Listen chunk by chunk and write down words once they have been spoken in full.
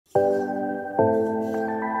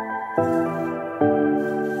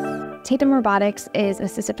Tatum Robotics is an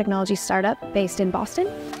assistive technology startup based in Boston,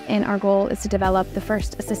 and our goal is to develop the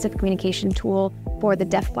first assistive communication tool for the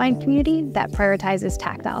deafblind community that prioritizes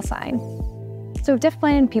tactile sign. So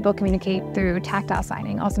deafblind people communicate through tactile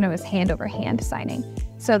signing, also known as hand-over-hand signing.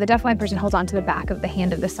 So the deafblind person holds onto the back of the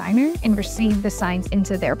hand of the signer and receives the signs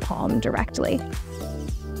into their palm directly.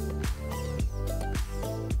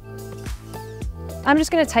 I'm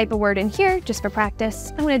just going to type a word in here just for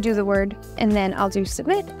practice. I'm going to do the word, and then I'll do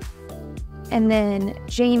submit. And then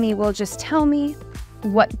Jamie will just tell me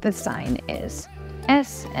what the sign is.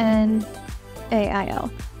 S-N-A-I-L.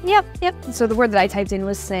 Yep. So the word that I typed in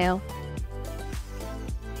was snail.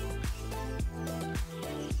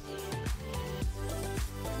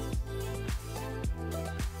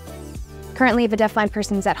 Currently, if a deafblind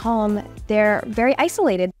person's at home, they're very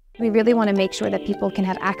isolated. We really want to make sure that people can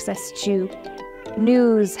have access to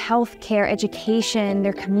news, healthcare, education,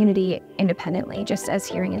 their community independently, just as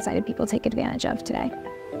hearing and sighted people take advantage of today.